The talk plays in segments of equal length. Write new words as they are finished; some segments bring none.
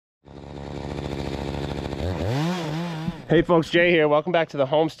Hey folks, Jay here. Welcome back to the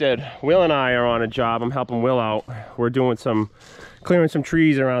homestead. Will and I are on a job. I'm helping Will out. We're doing clearing some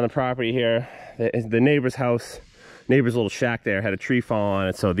trees around the property here. The neighbor's house, neighbor's little shack there had a tree fall on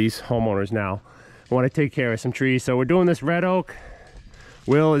it, so these homeowners now want to take care of some trees. So we're doing this red oak.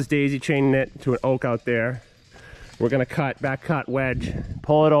 Will is daisy chaining it to an oak out there. We're gonna back cut wedge,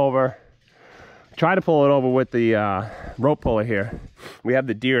 pull it over. Try to pull it over with the rope puller here. We have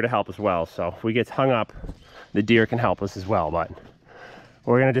the deer to help as well, so if we get hung up, the deer can help us as well, but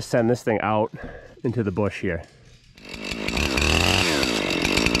we're gonna just send this thing out into the bush here.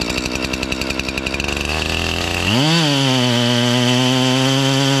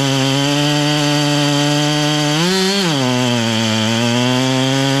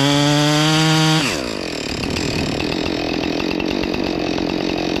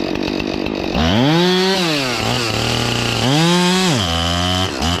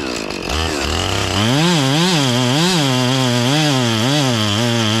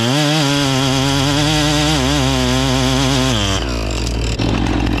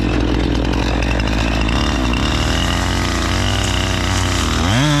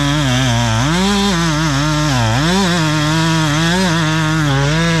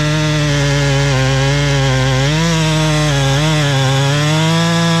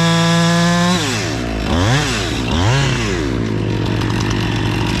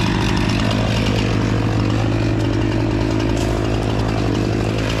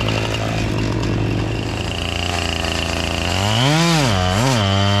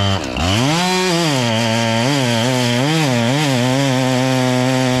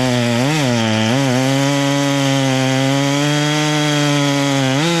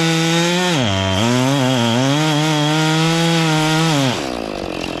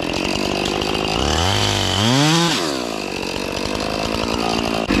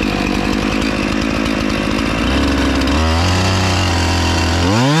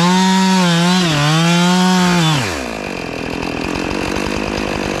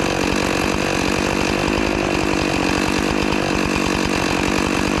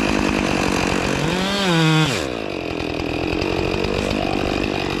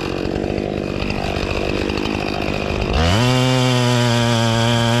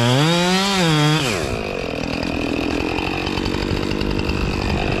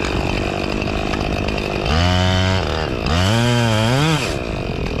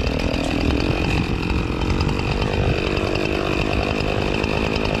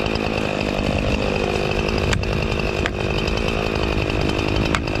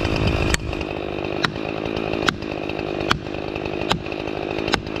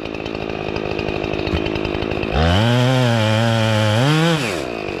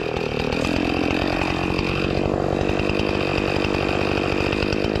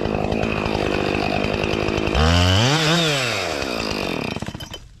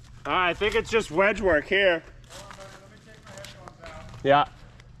 I think it's just wedge work here. Let me take my headphones out. Yeah.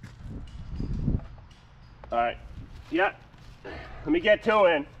 All right. Yeah. Let me get two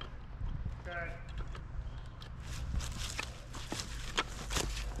in. Okay.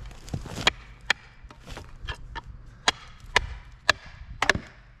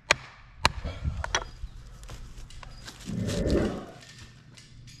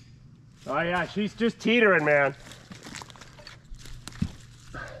 Oh yeah, she's just teetering, man.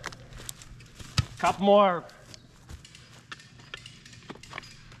 Couple more.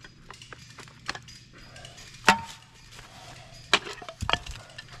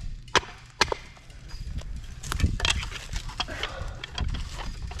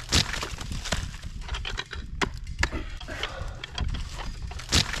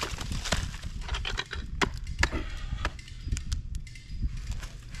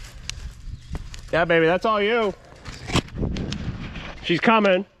 Yeah, baby, that's all you. She's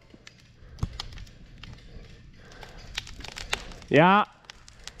coming. Yeah.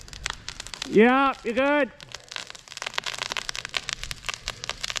 Yeah, you're good.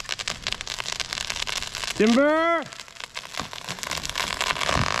 Timber.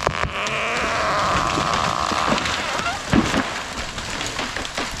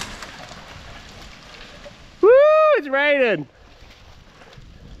 Woo, it's raining.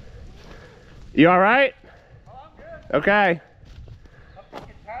 You all right? Oh, I'm good. Okay. I'm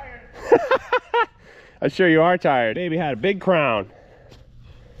fucking tired. I'm sure you are tired. Baby had a big crown.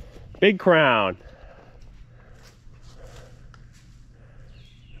 Big crown.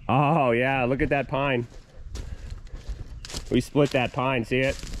 Oh yeah, look at that pine. We split that pine, see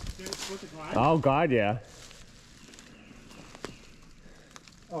it? Oh God, yeah.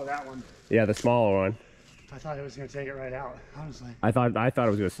 Oh, that one. Yeah, the smaller one. I thought it was going to take it right out, honestly. I thought it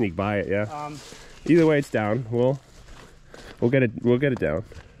was gonna sneak by it, yeah. Either way, it's down. We'll We'll get it down.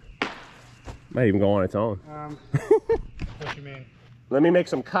 Might even go on its own. What you mean? Let me make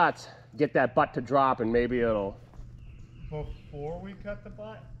some cuts, get that butt to drop, and maybe it'll... Before we cut the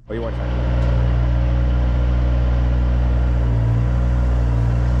butt? Oh, you want to try?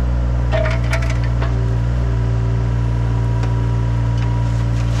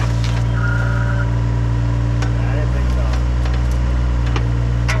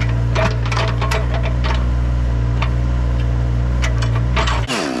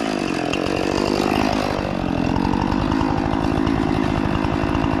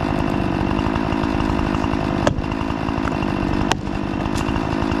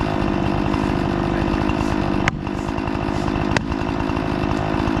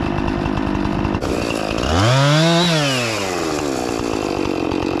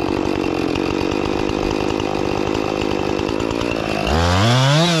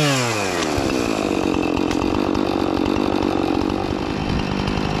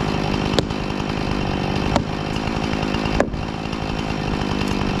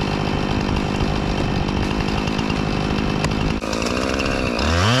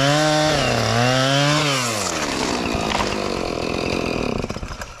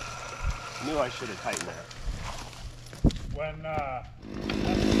 I should have tightened that. When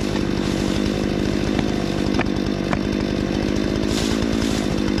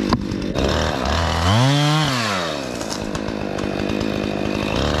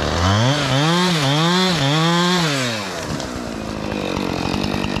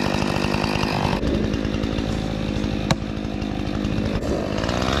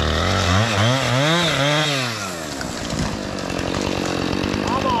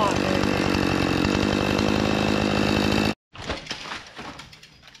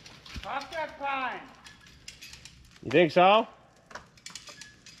You think so?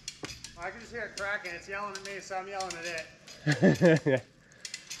 I can just hear it cracking. It's yelling at me, so I'm yelling at it.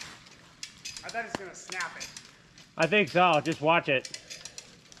 I bet it's gonna snap it. I think so. Just watch it.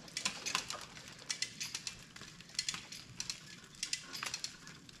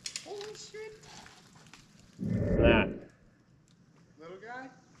 Holy shit! That. Little guy?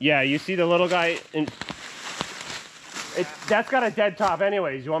 Yeah, you see the little guy in... That's got a dead top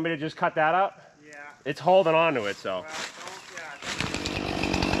anyways. You want me to just cut that up? Yeah. It's holding on to it, so. Well,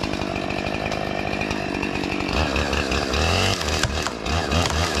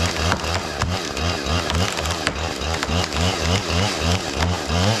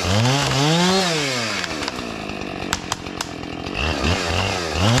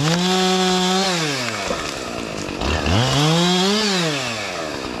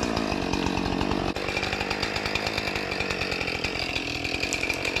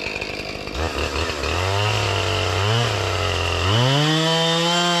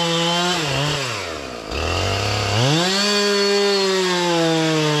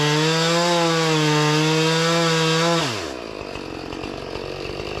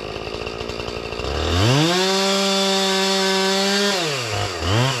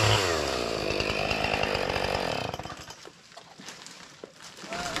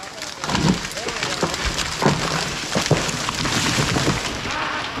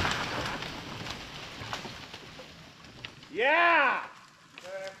 Yeah!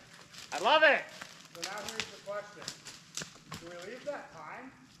 okay. I love it! So now here's the question. Do we leave that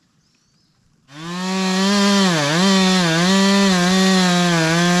time?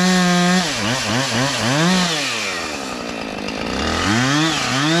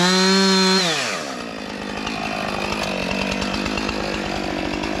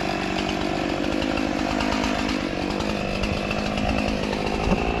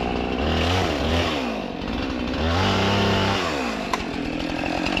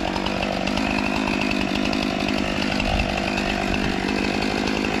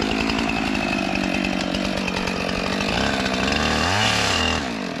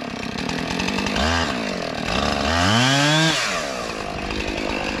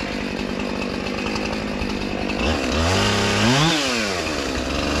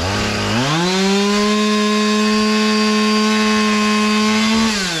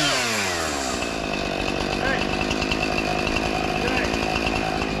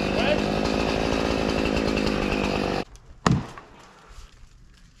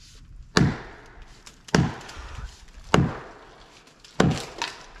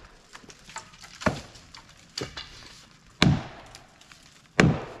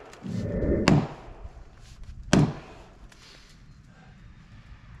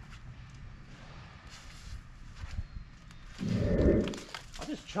 I'll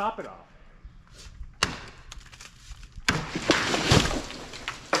just chop it off.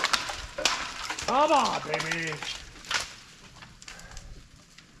 Come on, baby.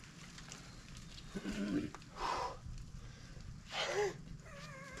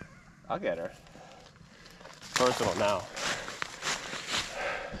 I'll get her. Personal now.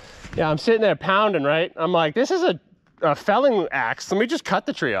 Yeah, I'm sitting there pounding, right? I'm like, this is a felling axe. Let me just cut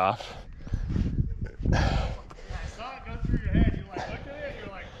the tree off. I saw it go through your head. You like looked at it and you're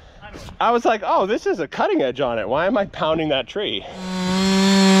like, I don't know. I was like, oh, this is a cutting edge on it. Why am I pounding that tree?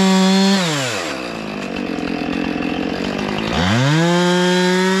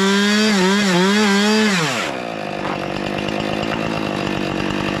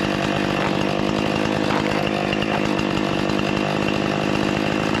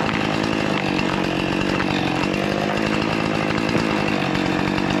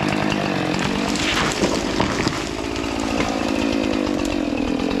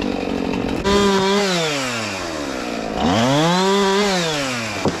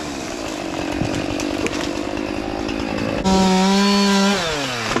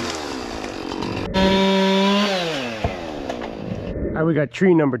 We got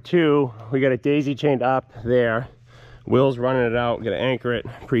tree number 2. We got it daisy chained up there. Will's running it out, gonna anchor it,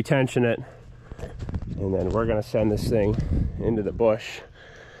 pre-tension it, and then we're gonna send this thing into the bush.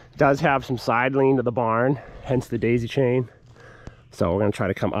 It does have some side lean to the barn, hence the daisy chain. So we're gonna try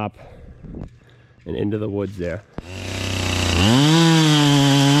to come up and into the woods there.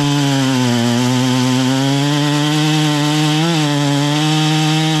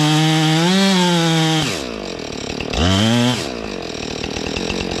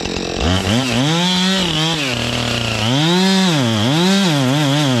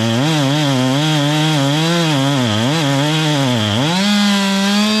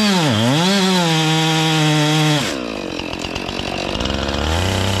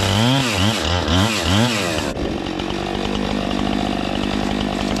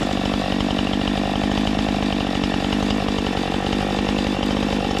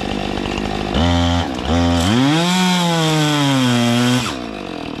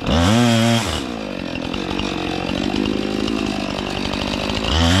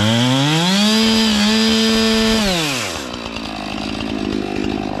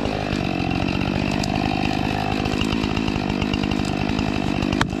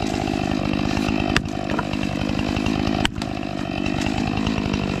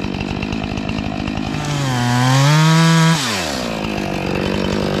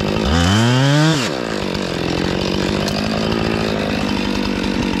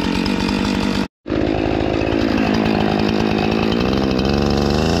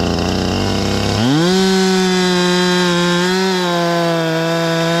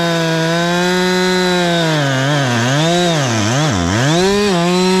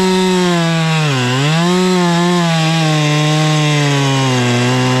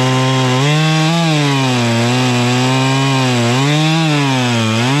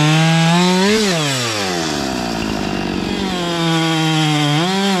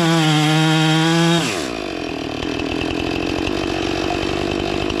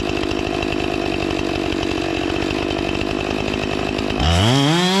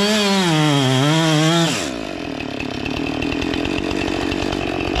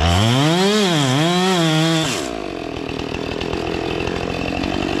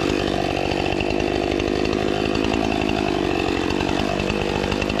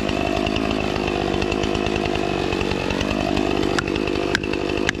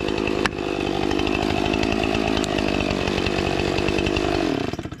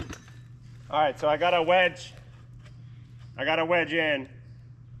 All right, so I got a wedge in.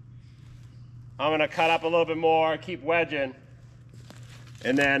 I'm gonna cut up a little bit more, keep wedging,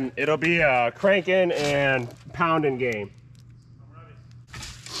 and then it'll be a cranking and pounding game. I'm ready.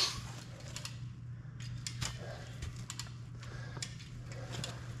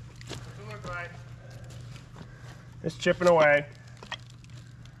 What's it look like? Just chipping away.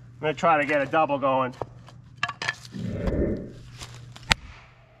 I'm gonna try to get a double going.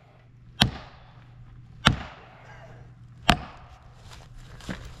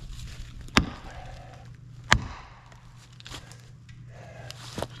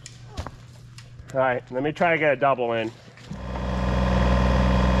 All right, let me try to get a double in. Yeah,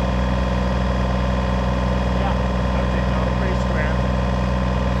 I think so, pretty square.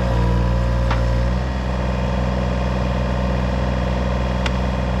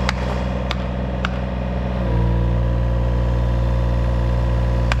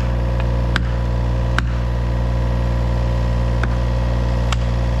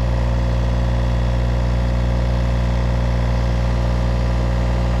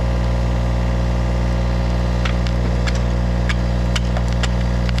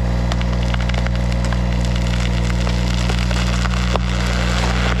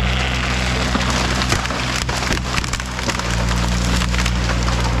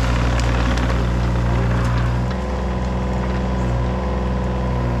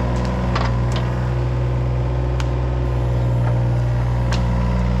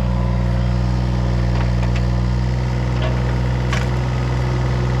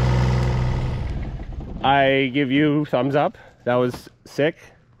 I give you thumbs up? That was sick.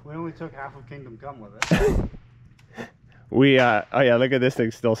 We only took half of Kingdom Come with it. We, oh yeah, look at this thing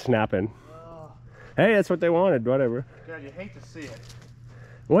still snapping. Oh, Hey, that's what they wanted, whatever. God, you hate to see it.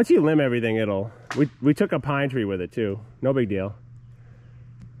 Once you limb everything, it'll... We took a pine tree with it, too. No big deal.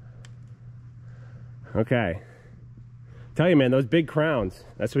 Okay. Tell you, man, those big crowns,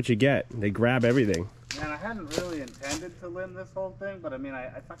 that's what you get. They grab everything. Man, I hadn't really intended to limb this whole thing, but I mean, I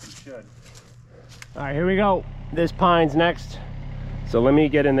fucking should. All right, here we go. This pine's next. So let me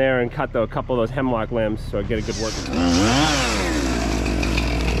get in there and cut a couple of those hemlock limbs so I get a good work.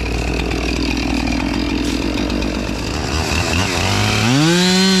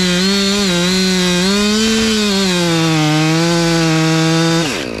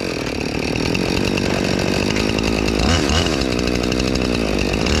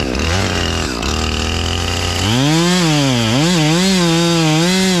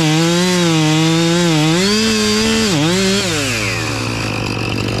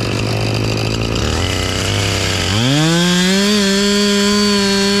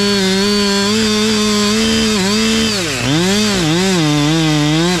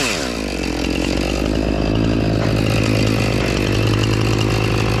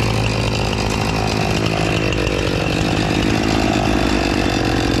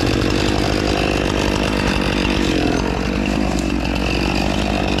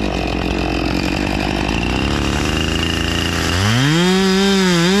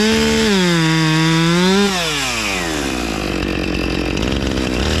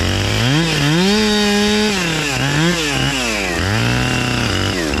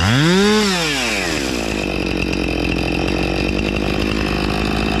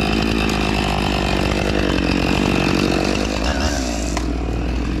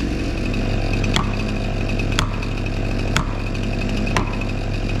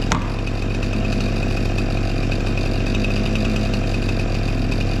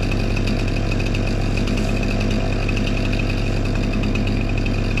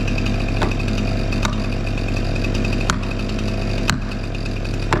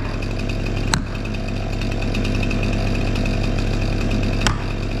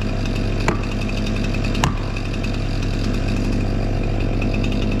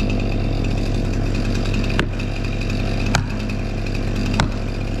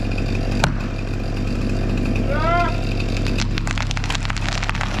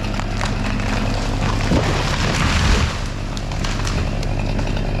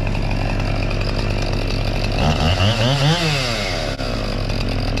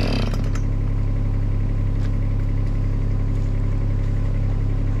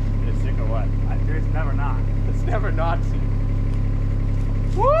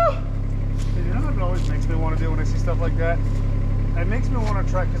 Stuff like that. It makes me want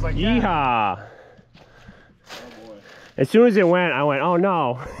to try because like Yeehaw! Oh boy. As soon as it went, I went, oh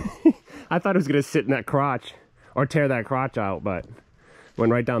no. I thought it was gonna sit in that crotch or tear that crotch out, but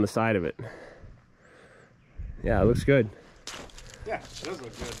went right down the side of it. Yeah, it looks good. Yeah, it does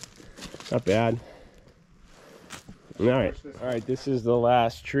look good. Not bad. Alright, this is the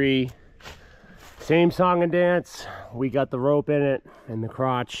last tree. Same song and dance. We got the rope in it and the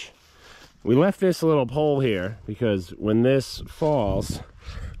crotch. We left this little pole here because when this falls,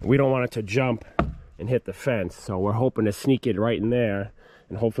 we don't want it to jump and hit the fence. So we're hoping to sneak it right in there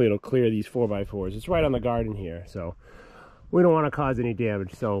and hopefully it'll clear these 4x4s. It's right on the garden here, so we don't want to cause any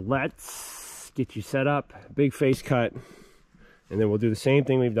damage. So let's get you set up, big face cut, and then we'll do the same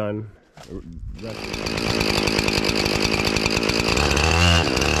thing we've done.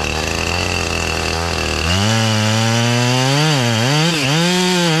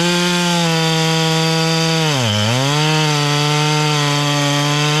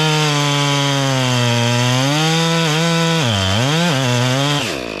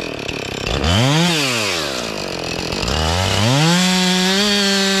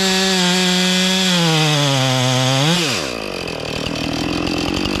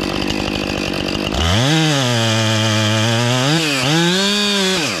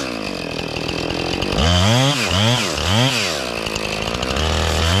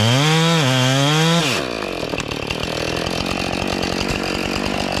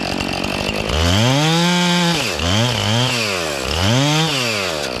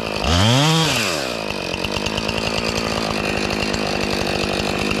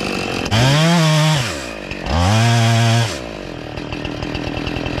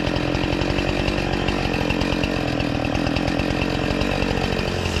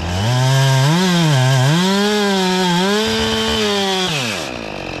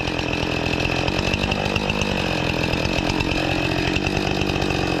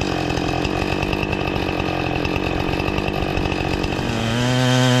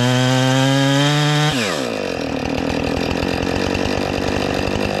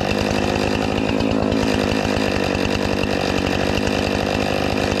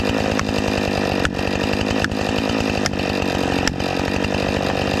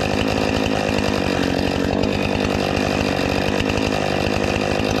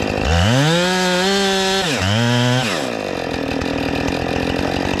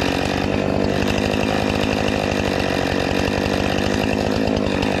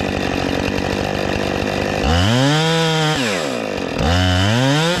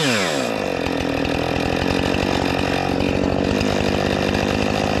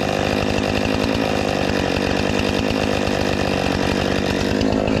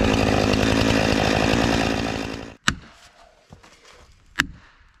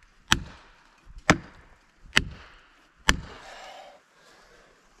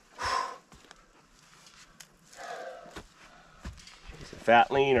 fat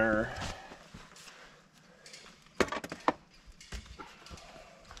leaner.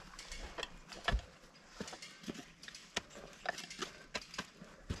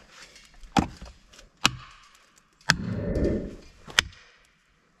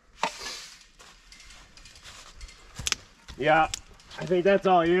 Yeah, I think that's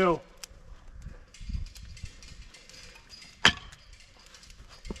all you. Let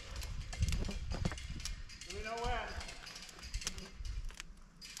me know when.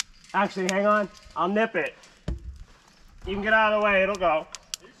 Actually, hang on. I'll nip it. You can get out of the way. It'll go. Are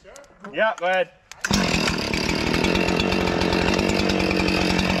you sure? Yeah, go ahead.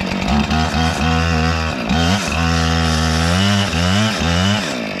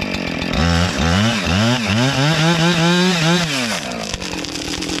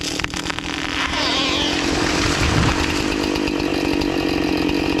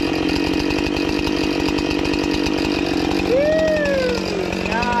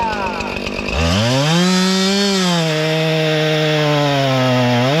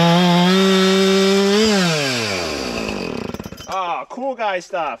 Oh, cool guy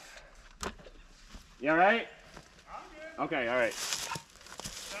stuff. You all right? I'm good. Okay, all right.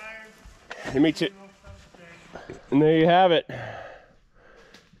 Tired. Me too. And there you have it.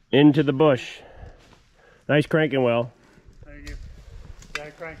 Into the bush. Nice cranking, Will. Thank you.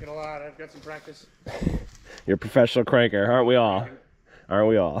 Gotta crank it a lot. I've got some practice. You're a professional cranker, aren't we all? Aren't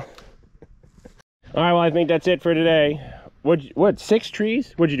we all? All right, well, I think that's it for today. What, 6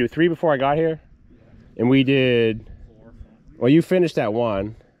 trees? What'd you do, 3 before I got here? And we did... Well, you finished that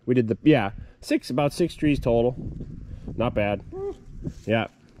one. We did the, yeah, about 6 trees total. Not bad. Yeah,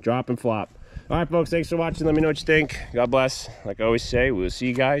 drop and flop. All right, folks, thanks for watching. Let me know what you think. God bless. Like I always say, we'll see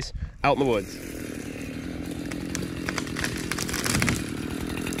you guys out in the woods.